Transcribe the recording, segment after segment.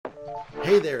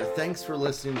Hey there, thanks for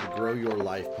listening to the Grow Your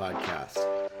Life podcast.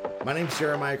 My name's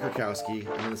Jeremiah Krakowski,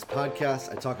 and in this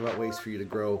podcast, I talk about ways for you to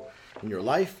grow in your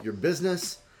life, your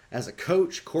business, as a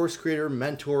coach, course creator,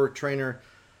 mentor, trainer.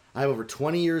 I have over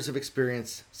 20 years of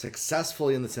experience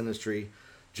successfully in this industry,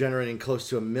 generating close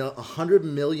to $100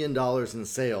 million in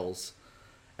sales,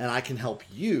 and I can help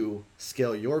you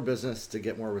scale your business to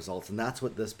get more results. And that's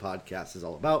what this podcast is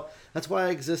all about. That's why I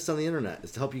exist on the internet,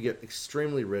 is to help you get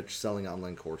extremely rich selling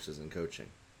online courses and coaching.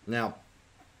 Now,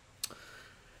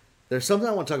 there's something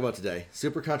I want to talk about today,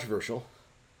 super controversial.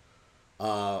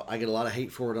 I get a lot of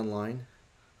hate for it online.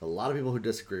 A lot of people who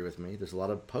disagree with me. There's a lot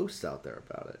of posts out there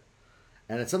about it.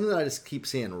 And it's something that I just keep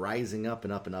seeing rising up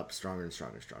and up and up, stronger and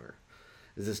stronger and stronger.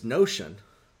 Is this notion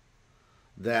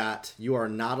that you are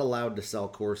not allowed to sell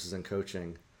courses and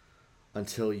coaching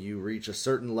until you reach a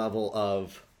certain level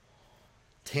of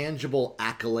tangible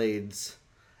accolades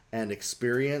and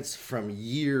experience from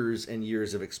years and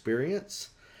years of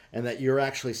experience, and that you're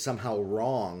actually somehow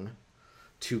wrong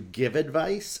to give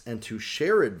advice and to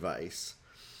share advice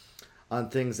on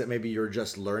things that maybe you're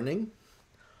just learning,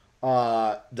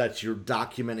 that you're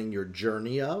documenting your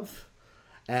journey of,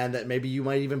 and that maybe you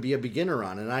might even be a beginner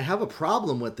on. And I have a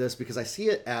problem with this because I see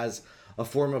it as a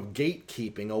form of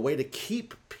gatekeeping, a way to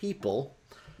keep people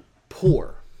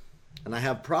poor. And I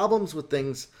have problems with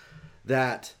things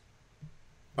that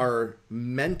are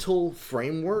mental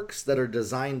frameworks that are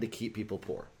designed to keep people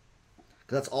poor.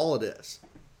 Because that's all it is.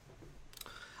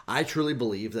 I truly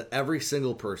believe that every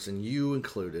single person, you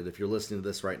included, if you're listening to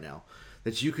this right now,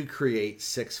 that you could create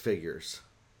six figures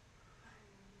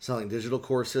selling digital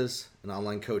courses and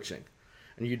online coaching.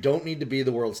 And you don't need to be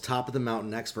the world's top of the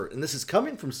mountain expert. And this is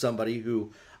coming from somebody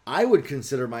who I would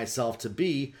consider myself to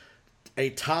be a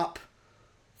top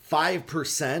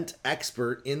 5%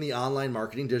 expert in the online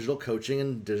marketing, digital coaching,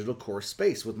 and digital course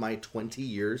space with my 20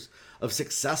 years of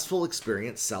successful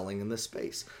experience selling in this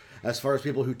space. As far as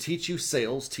people who teach you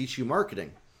sales, teach you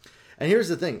marketing. And here's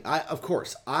the thing.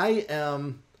 I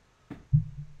am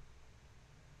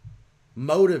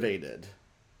motivated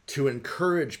to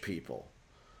encourage people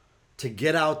to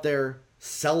get out there,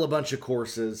 sell a bunch of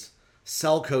courses,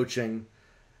 sell coaching,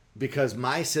 because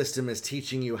my system is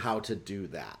teaching you how to do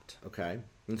that, okay?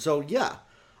 And so, yeah,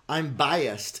 I'm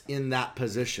biased in that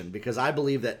position because I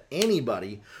believe that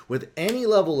anybody with any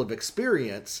level of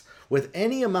experience, with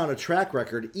any amount of track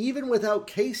record, even without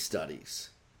case studies,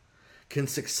 can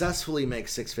successfully make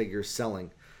six figures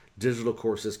selling digital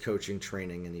courses, coaching,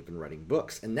 training, and even writing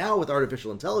books. And now with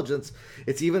artificial intelligence,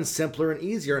 it's even simpler and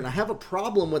easier. And I have a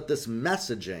problem with this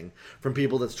messaging from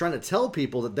people that's trying to tell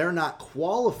people that they're not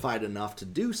qualified enough to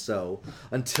do so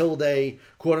until they,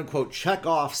 quote unquote, check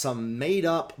off some made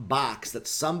up box that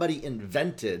somebody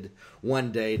invented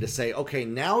one day to say, okay,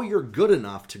 now you're good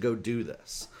enough to go do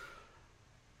this.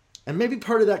 And maybe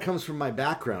part of that comes from my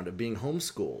background of being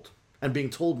homeschooled and being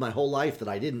told my whole life that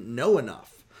I didn't know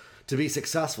enough to be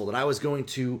successful, that I was going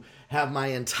to have my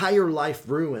entire life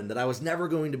ruined, that I was never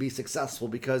going to be successful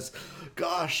because,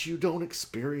 gosh, you don't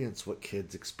experience what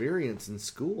kids experience in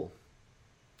school.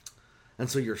 And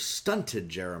so you're stunted,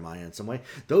 Jeremiah, in some way.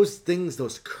 Those things,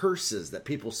 those curses that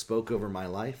people spoke over my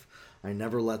life, I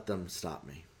never let them stop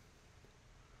me.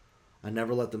 I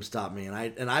never let them stop me.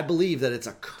 And I believe that it's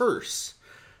a curse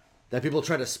that people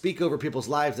try to speak over people's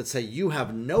lives that say you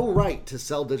have no right to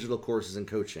sell digital courses and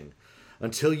coaching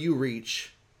until you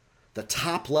reach the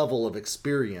top level of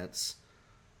experience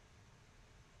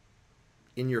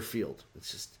in your field.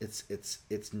 It's just,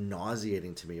 it's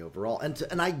nauseating to me overall.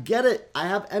 And I get it. I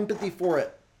have empathy for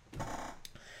it.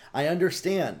 I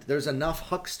understand there's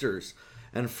enough hucksters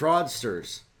and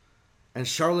fraudsters and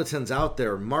charlatans out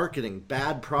there marketing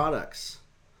bad products.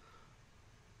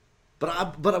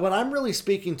 But what I'm really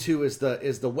speaking to is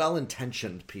the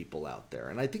well-intentioned people out there.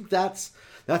 And I think that's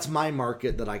my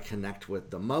market that I connect with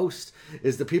the most,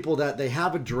 is the people that they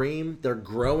have a dream, they're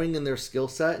growing in their skill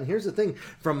set. And here's the thing,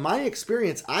 from my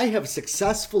experience, I have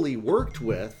successfully worked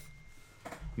with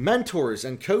mentors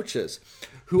and coaches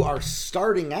who are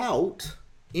starting out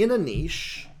in a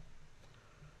niche.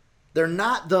 They're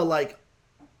not the like,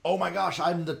 oh my gosh,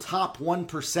 I'm the top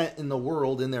 1% in the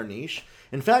world in their niche.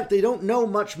 In fact, they don't know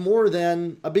much more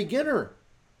than a beginner.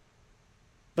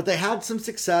 But they had some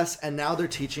success, and now they're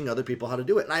teaching other people how to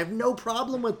do it. And I have no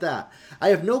problem with that. I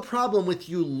have no problem with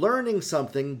you learning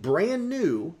something brand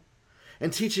new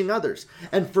and teaching others.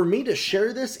 And for me to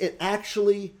share this, it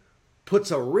actually puts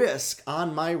a risk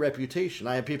on my reputation.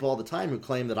 I have people all the time who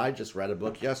claim that I just read a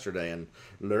book yesterday and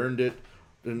learned it,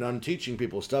 and I'm teaching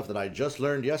people stuff that I just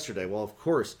learned yesterday. Well, of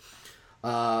course,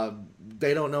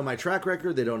 They don't know my track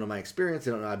record. They don't know my experience.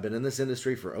 They don't know I've been in this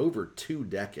industry for over 2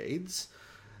 decades.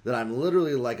 That I'm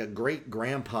literally like a great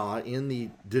grandpa in the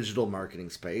digital marketing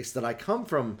space. That I come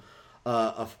from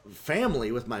a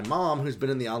family with my mom who's been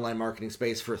in the online marketing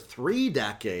space for 3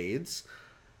 decades.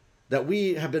 That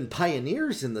we have been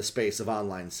pioneers in the space of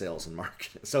online sales and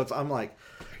marketing. So I'm like,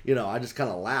 I just kind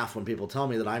of laugh when people tell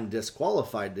me that I'm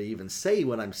disqualified to even say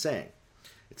what I'm saying.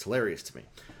 It's hilarious to me.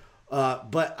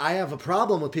 But I have a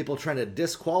problem with people trying to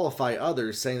disqualify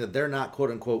others, saying that they're not,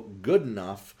 quote unquote, good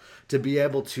enough to be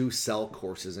able to sell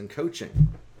courses and coaching.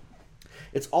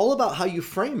 It's all about how you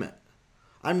frame it.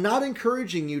 I'm not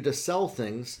encouraging you to sell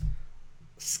things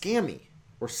scammy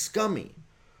or scummy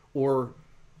or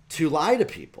to lie to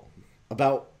people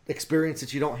about experience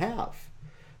that you don't have.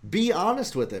 Be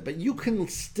honest with it, but you can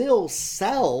still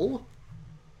sell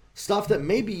stuff that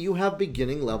maybe you have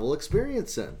beginning level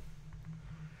experience in.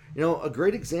 A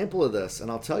great example of this, and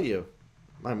I'll tell you,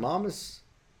 my mom is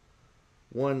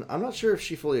one, I'm not sure if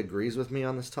she fully agrees with me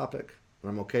on this topic, and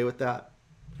I'm okay with that.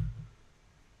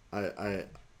 I've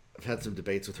had some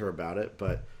debates with her about it,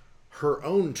 but her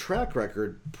own track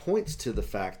record points to the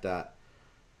fact that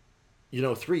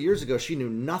 3 years ago, she knew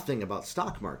nothing about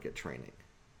stock market training.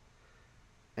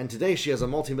 And today she has a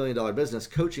multi-million-dollar business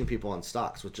coaching people on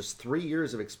stocks with just 3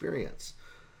 years of experience.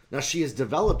 Now, she has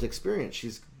developed experience.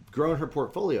 She's grown her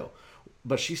portfolio.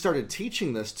 But she started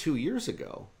teaching this 2 years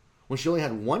ago when she only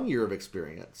had 1 year of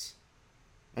experience.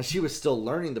 And she was still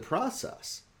learning the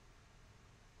process.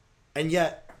 And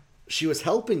yet, she was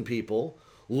helping people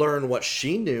learn what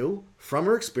she knew from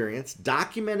her experience,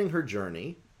 documenting her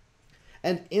journey,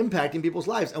 and impacting people's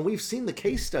lives. And we've seen the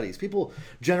case studies. People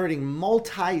generating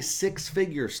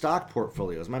multi-6-figure stock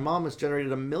portfolios. My mom has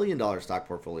generated $1 million stock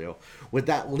portfolio with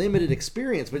that limited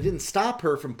experience, but it didn't stop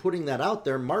her from putting that out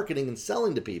there, marketing and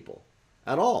selling to people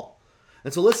at all.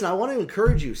 And so listen, I want to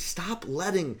encourage you, stop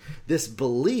letting this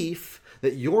belief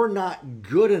that you're not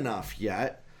good enough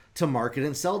yet to market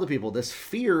and sell to people. This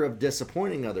fear of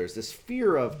disappointing others, this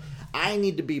fear of I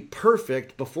need to be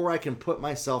perfect before I can put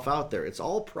myself out there. It's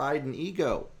all pride and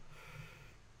ego.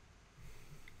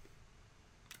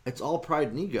 It's all pride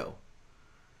and ego.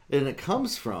 And it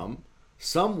comes from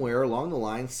somewhere along the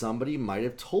line, somebody might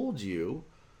have told you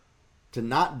to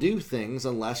not do things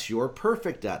unless you're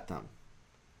perfect at them,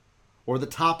 or the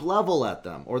top level at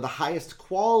them, or the highest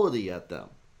quality at them.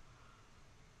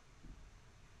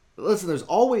 Listen, there's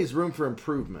always room for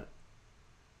improvement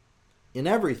in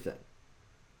everything.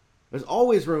 There's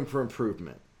always room for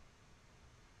improvement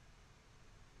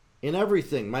in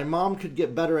everything. My mom could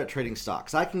get better at trading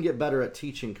stocks. I can get better at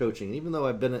teaching, coaching. And even though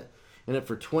I've been in it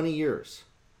for 20 years,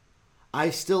 I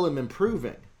still am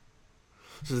improving.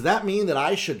 So does that mean that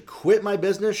I should quit my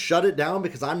business, shut it down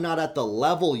because I'm not at the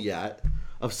level yet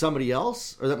of somebody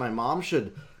else? Or that my mom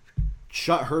should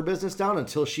shut her business down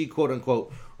until she, quote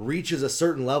unquote, reaches a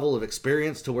certain level of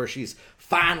experience to where she's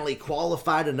finally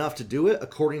qualified enough to do it,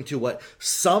 according to what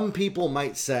some people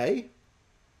might say?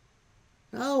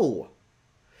 No.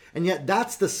 And yet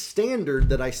that's the standard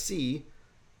that I see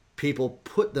people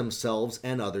put themselves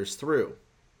and others through.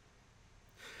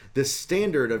 This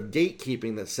standard of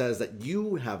gatekeeping that says that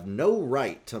you have no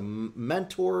right to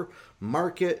mentor,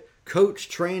 market, coach,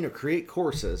 train, or create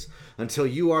courses until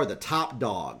you are the top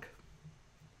dog.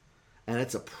 And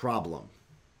it's a problem.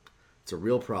 It's a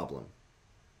real problem.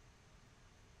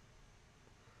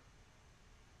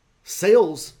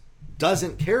 Sales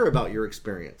doesn't care about your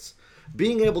experience.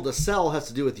 Being able to sell has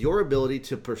to do with your ability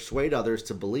to persuade others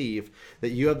to believe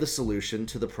that you have the solution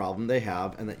to the problem they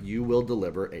have and that you will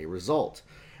deliver a result.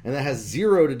 And that has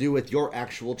zero to do with your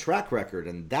actual track record.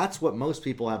 And that's what most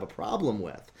people have a problem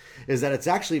with, is that it's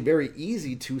actually very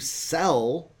easy to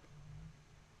sell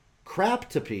crap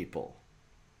to people.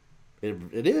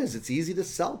 It is. It's easy to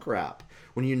sell crap.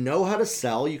 When you know how to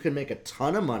sell, you can make a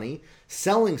ton of money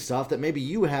selling stuff that maybe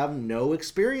you have no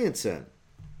experience in.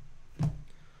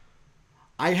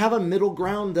 I have a middle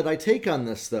ground that I take on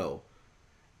this, though.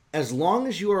 As long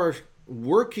as you are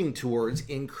working towards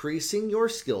increasing your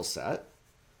skill set,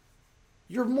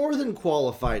 you're more than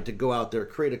qualified to go out there,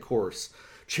 create a course,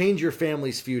 change your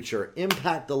family's future,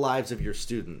 impact the lives of your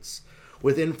students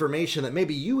with information that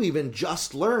maybe you even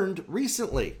just learned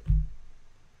recently.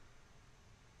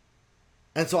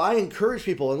 And so I encourage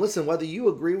people, and listen, whether you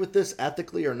agree with this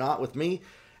ethically or not with me,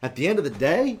 at the end of the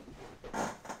day,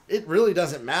 it really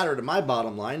doesn't matter to my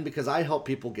bottom line, because I help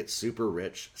people get super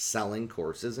rich selling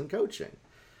courses and coaching.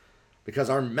 Because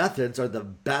our methods are the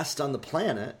best on the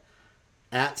planet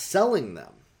at selling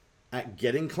them, at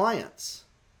getting clients.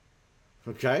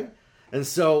 Okay? And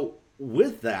so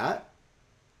with that,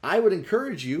 I would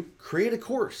encourage you, create a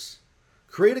course,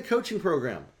 create a coaching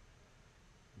program,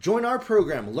 join our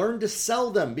program, learn to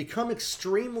sell them, become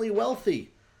extremely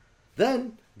wealthy.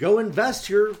 Then go invest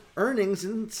your earnings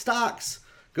in stocks.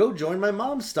 Go join my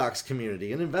mom's stocks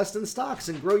community and invest in stocks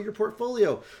and grow your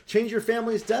portfolio. Change your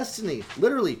family's destiny.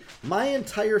 Literally, my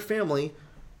entire family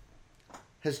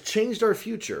has changed our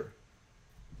future.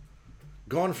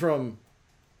 Gone from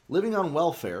living on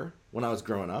welfare when I was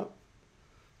growing up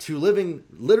to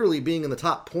literally being in the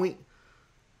top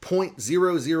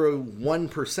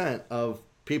 0.001% of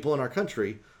people in our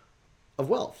country of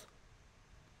wealth.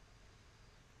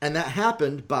 And that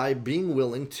happened by being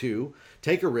willing to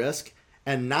take a risk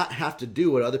and not have to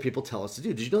do what other people tell us to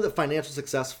do. Did you know that financial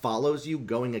success follows you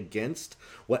going against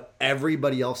what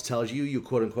everybody else tells you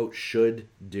quote unquote should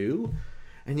do?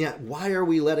 And yet, why are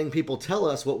we letting people tell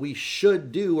us what we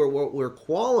should do or what we're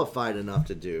qualified enough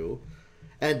to do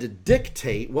and to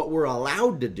dictate what we're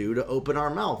allowed to do to open our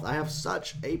mouth? I have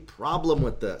such a problem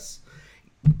with this.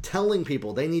 Telling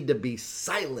people they need to be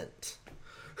silent.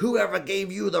 Whoever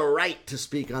gave you the right to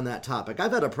speak on that topic?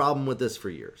 I've had a problem with this for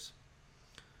years.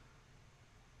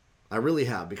 I really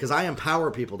have, because I empower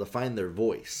people to find their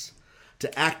voice,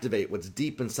 to activate what's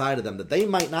deep inside of them that they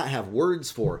might not have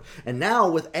words for. And now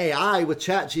with AI, with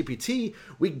ChatGPT,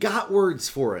 we got words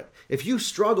for it. If you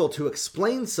struggle to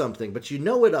explain something, but you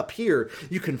know it up here,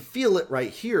 you can feel it right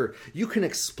here, you can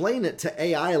explain it to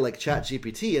AI like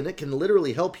ChatGPT, and it can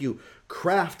literally help you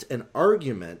craft an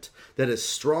argument that is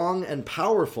strong and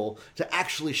powerful to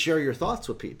actually share your thoughts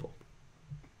with people.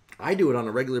 I do it on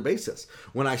a regular basis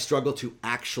when I struggle to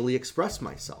actually express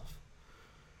myself.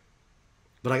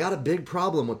 But I got a big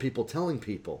problem with people telling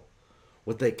people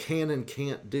what they can and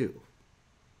can't do.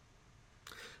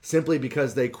 Simply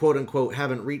because they quote unquote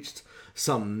haven't reached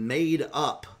some made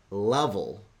up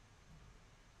level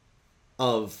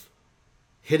of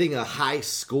hitting a high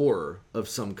score of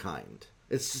some kind.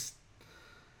 It's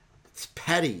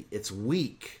petty. It's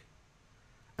weak.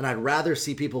 And I'd rather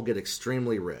see people get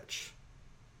extremely rich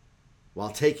while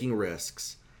taking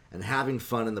risks and having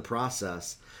fun in the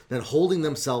process than holding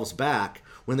themselves back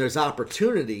when there's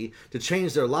opportunity to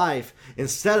change their life,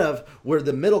 instead of where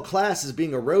the middle class is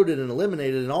being eroded and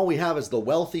eliminated and all we have is the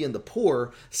wealthy and the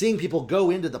poor, seeing people go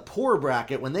into the poor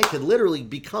bracket when they could literally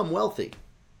become wealthy.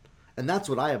 And that's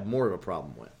what I have more of a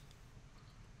problem with.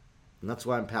 And that's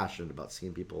why I'm passionate about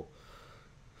seeing people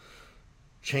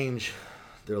change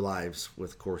their lives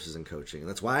with courses and coaching. And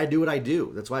that's why I do what I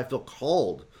do. That's why I feel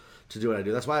called to do what I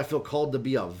do. That's why I feel called to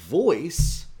be a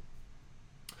voice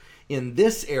in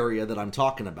this area that I'm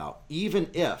talking about, even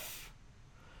if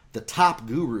the top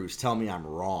gurus tell me I'm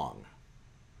wrong.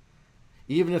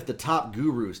 Even if the top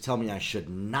gurus tell me I should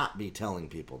not be telling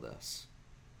people this.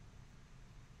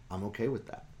 I'm okay with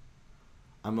that.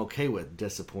 I'm okay with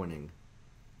disappointing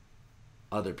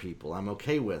other people. I'm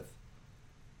okay with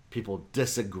people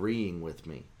disagreeing with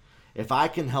me. If I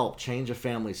can help change a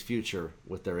family's future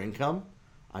with their income,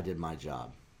 I did my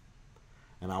job.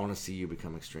 And I want to see you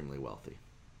become extremely wealthy.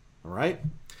 All right?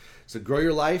 So grow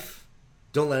your life.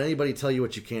 Don't let anybody tell you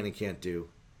what you can and can't do.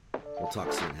 We'll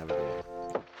talk soon. Have a good one.